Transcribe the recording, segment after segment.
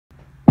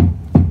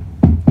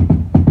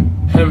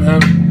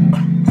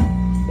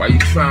Why you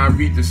try and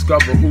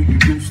rediscover who you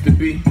used to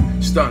be?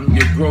 Stunting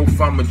your growth,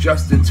 I'm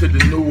adjusting to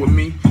the newer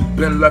me.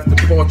 Been left the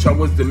porch, I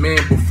was the man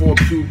before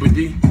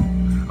puberty.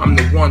 I'm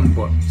the one,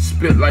 but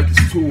spit like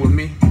it's two of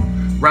me.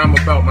 Rhyme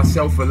about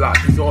myself a lot,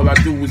 cause all I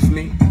do is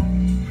me.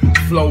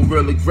 Flow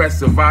real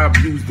aggressive, I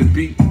abuse the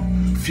beat.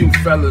 Few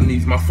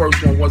felonies, my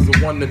first one was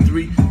a 1 to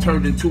 3.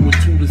 Turned into a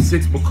 2 to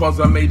 6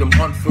 because I made them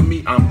hunt for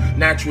me. I'm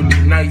naturally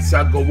nice,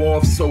 I go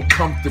off so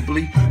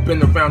comfortably.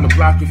 Been around the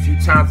block a few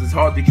times, it's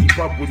hard to keep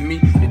up with me.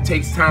 It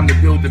takes time to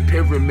build a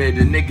pyramid,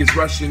 and niggas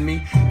rushing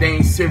me. They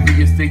ain't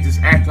serious, they just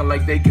acting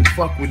like they can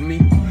fuck with me.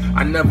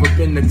 I never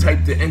been the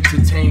type to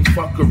entertain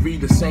fuckery.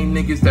 The same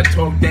niggas that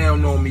talk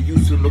down on me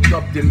used to look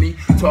up to me.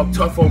 Talk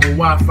tough over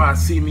Wi-Fi,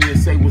 see me and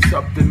say what's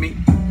up to me.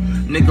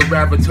 Nigga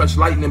rather touch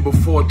lightning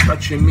before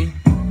touching me.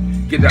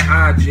 Get an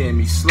eye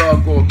jammy,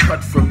 slug or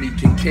cut from me.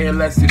 Can care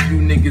less if you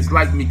niggas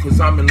like me,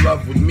 cause I'm in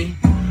love with me.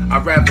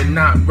 I'd rather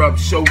not rub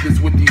shoulders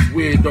with these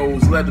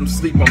weirdos. Let them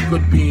sleep on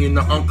good being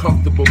the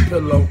uncomfortable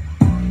pillow.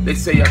 They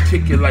say I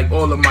kick it like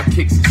all of my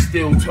kicks is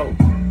steel toe.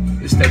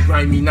 It's that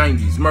grimy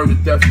 90s, murder,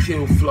 death,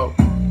 kill flow.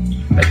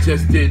 I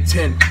just did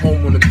 10,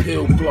 home on the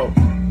pill glow.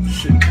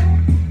 Shit.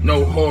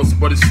 No horse,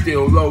 but it's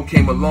still low.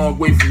 Came a long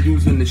way from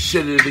using the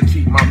shitter to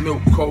keep my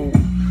milk cold.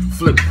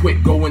 Flip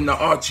quick, go into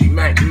Archie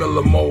Mac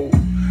Miller mode.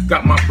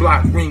 Got my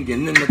block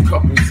ringing in a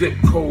couple zip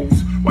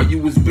codes while you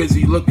was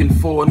busy looking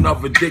for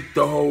another dick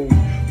to hold.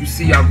 You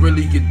see, I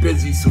really get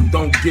busy, so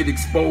don't get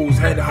exposed.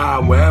 Head high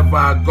wherever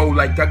I go,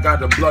 like I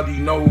got a bloody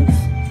nose.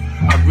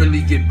 I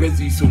really get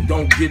busy, so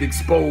don't get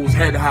exposed.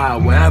 Head high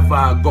wherever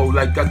I go,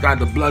 like I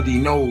got a bloody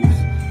nose.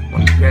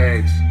 Money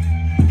bags.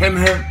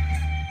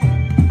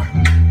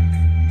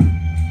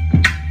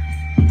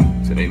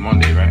 Today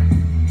Monday, right?